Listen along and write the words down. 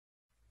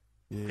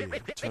Yeah,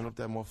 turn up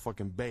that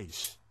motherfucking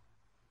bass.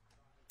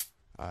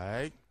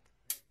 Alright?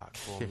 I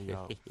call me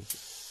out.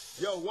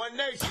 Yo, One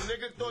Nation,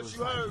 nigga, thought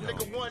you heard,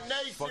 nigga, One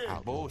Nation. Fuck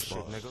that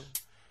bullshit, nigga.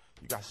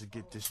 You got to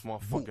get this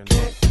motherfucking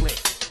Clik.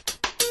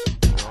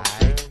 You know what I'm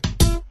saying?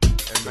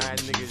 And mad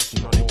niggas,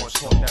 you know, they want to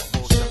talk that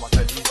bullshit about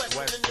that East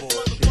West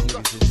bullshit.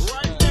 Niggas is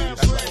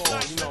that's all,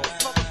 you know,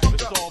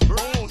 it's all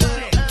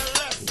bullshit.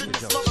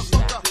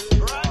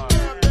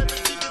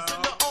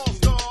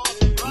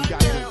 We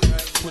got to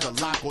put a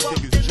lock on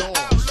niggas'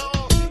 jaws. So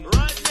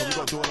we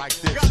gonna do it like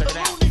this, check it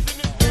out.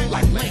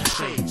 Like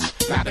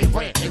lampshades, now they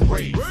rant and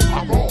rave.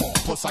 I'm wrong,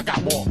 plus I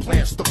got more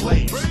plans to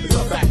blaze.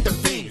 The back to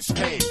fiends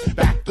came,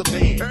 back to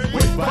lean.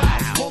 With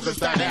vibes, long as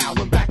that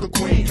Allen back to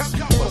Queens.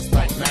 Plus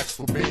like Max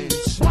for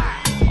beans.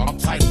 I'm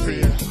tight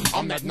fear,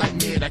 I'm that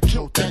nightmare that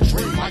killed that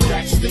dream. I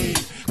got steam,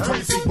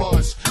 crazy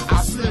buzz,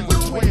 I slim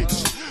with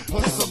twigs.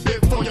 Plus a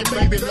bit for your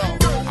baby love.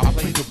 I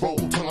play the role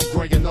till I'm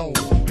gray and old.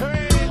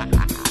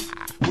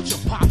 With your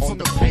pops on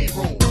the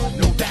payroll,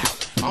 no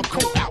doubt. I'm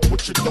cold out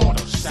with your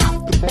daughter,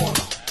 south the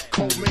border.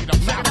 Cold made a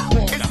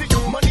marijuana. Is it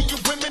money, you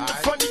women, the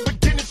funny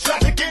beginning,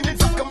 tragic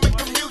endings? I can make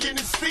a million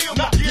and still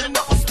not get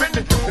enough for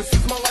spending. This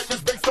is my life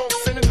is based on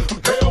sinning. I'm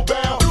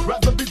hellbound,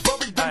 rather be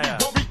buried than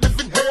be worried,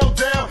 living hell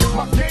down.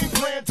 My game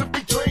plan to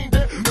be trained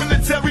in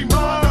military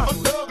mind. I'm a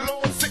thug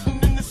lord sitting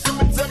in the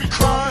cemetery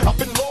crying. I've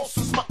been lost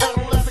since my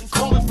adolescent,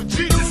 calling for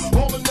Jesus.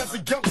 Rolling as a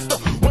youngster,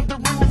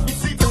 wondering if you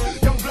see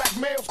this. Young black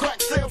males,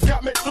 crack sales,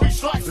 got me 3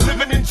 strikes,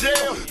 living in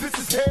jail. This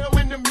is hell,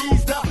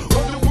 enemies die.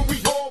 Wonder when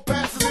we all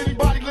pass, is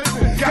anybody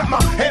listening? Got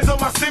my hands on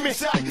my semi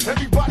shot.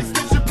 Everybody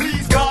stitch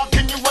please, God,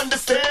 can you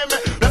understand me?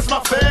 That's my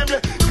family.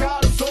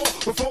 God is all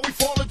before we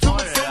fall into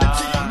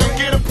insanity. I make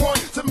it a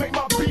point to make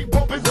my beat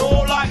bumping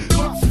all like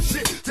drop some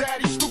shit.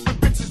 Daddy, stupid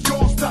bitches,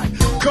 jaws tight.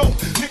 Go,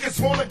 niggas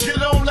wanna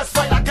get on, let's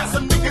fight. I got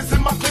some niggas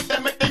in my clip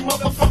that make they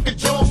motherfucking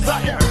jaws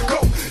tight. Go,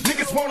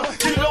 niggas wanna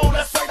get on,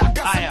 let's fight. I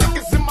got some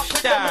niggas in my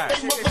clip that make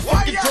they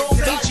motherfucking jaws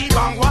tight. Ichi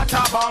bang,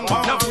 wata bang,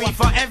 no free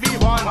for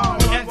everyone.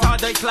 Enter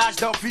the clash,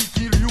 don't feel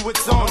kill you with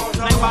song.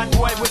 Like bad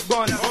boy with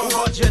gun,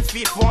 over just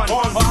feet one.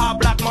 Or how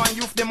black man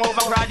youth them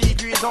over grad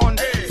degrees on.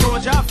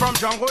 Soldier from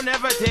jungle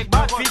never take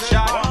bad fit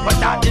shot. But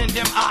that in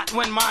them heart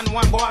when man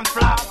one go and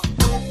flap.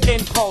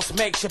 Impulse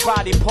makes your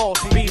body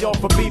pulse, beat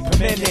off a beat per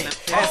minute.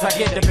 As I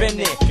get the bend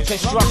it,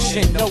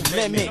 construction no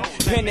limit.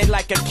 Pin it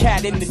like a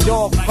cat in the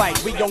dog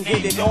fight. We gon'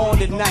 get it on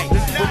tonight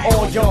with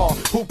all y'all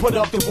who put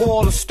up the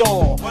wall to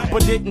stall,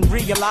 but didn't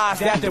realize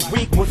that the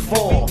week would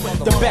fall.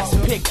 The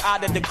best pick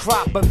out of the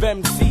crop of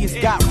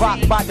MCs got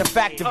rocked by the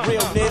fact of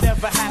realness.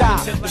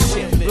 Stop the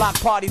shit. Block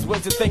parties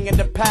was a thing in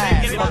the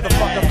past.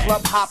 Motherfucker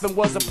club hopping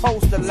was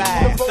supposed to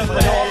last.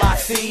 But all I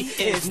see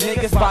is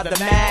niggas by the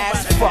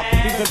mass. Fuck,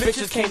 even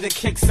bitches came to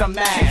kick some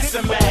ass.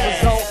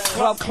 Result,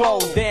 club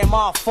closed, damn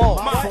our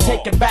fault.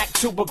 Take it back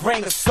to a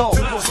grain of salt.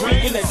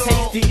 Speaking of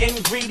tasty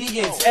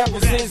ingredients, ever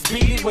since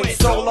beat it went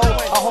solo,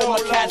 I hold my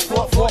cash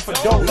for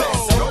dollars.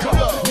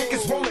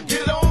 Niggas wanna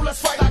get on,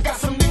 let's fight. I got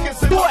some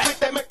niggas in my clip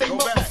that make they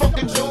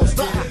motherfucking jaws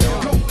tight.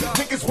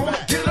 Niggas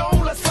wanna get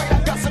on, let's fight.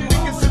 I got some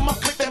niggas in my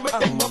clip that make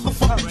they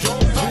motherfucking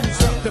jaws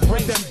tight. To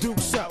bring them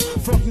dukes up,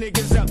 fuck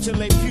niggas up till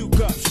they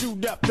puke up.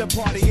 Shoot up the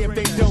party if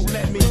they don't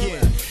let me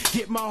in.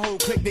 Get my whole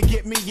clique to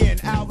get me in.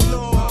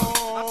 Outlaw.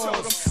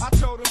 I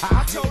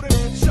told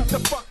him, shut the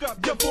fuck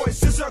up. Your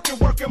voice is irking,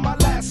 working my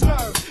last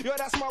nerve. Yo,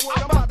 that's my word.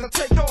 I'm about to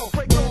take off,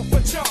 break off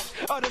a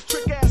chunk of this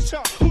trick ass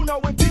chump. Who know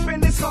when deep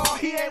in his heart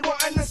he ain't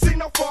wanting to see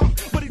no funk,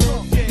 but he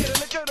drunk. Yeah, the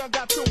liquor done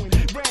got to him,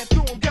 ran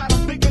through him, got a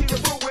big leader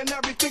ruin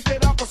everything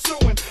that I'm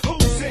pursuing.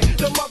 Who's in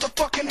the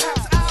motherfucking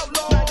house?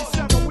 Outlaw.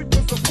 97, we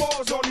put some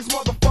balls on these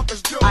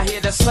motherfuckers. Joe. I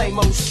hear the same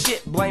old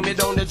shit, blame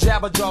it on the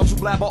jabberjaws who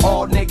blabber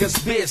all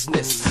niggas'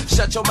 business.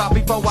 Shut your mouth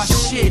before I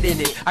shit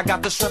in it. I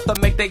got the strength to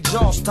make they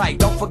jaws tight.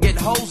 Don't forget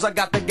hoes, I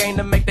got the game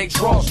to make they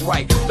draws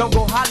right. Don't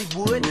go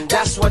Hollywood,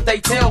 that's what they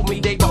tell me.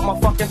 They bought my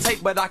fucking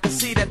tape, but I can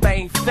see that they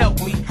ain't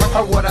felt me.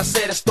 Heard what I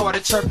said and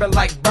started chirping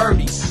like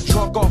birdies.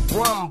 Drunk off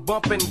rum,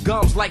 bumping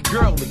gums like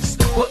girlies.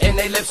 Putting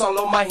their lips all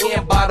on my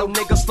hand bottle.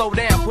 Nigga, slow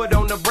down, put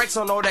on the brakes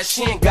on all that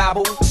shin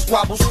gobble.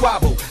 Squabble,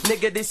 squabble.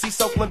 Nigga, this is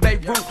Oakland,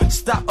 Beirut.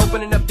 Stop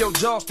opening up your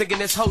jaws, thinking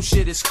this whole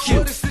shit is cute.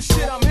 What is this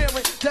shit I'm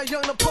hearing? That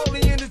young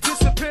Napoleon is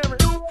disappearing.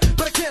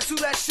 But I can't do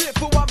that shit,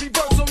 for I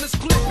reverse on this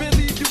clip and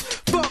leave you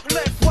fuck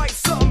left, white,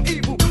 something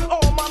evil.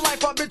 All my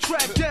life I've been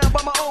tracked down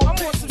by my own. I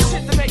want some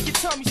shit to make your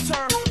tummies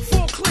turn.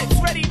 Full clips,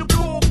 ready to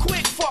pull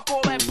quick. Fuck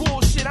all that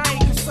bullshit, I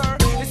ain't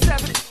concerned. It's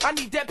evident, I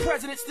need that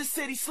presidents, the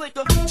city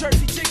slicker.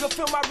 Jersey jigger,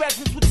 fill my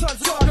residence with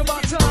tons of talk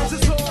about times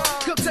is hard.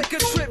 Come take a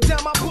trip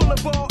down my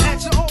boulevard at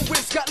your own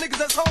risk. Got niggas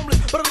that's homeless,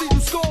 but I leave you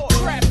score.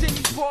 Trapped in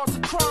these bars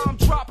of crime,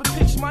 dropping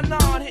picture my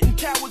nine, hitting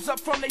cowards up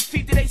from they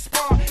feet to they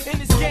spawn. In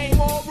this game,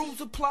 all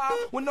rules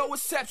apply, with no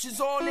exceptions,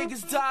 all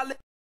niggas die.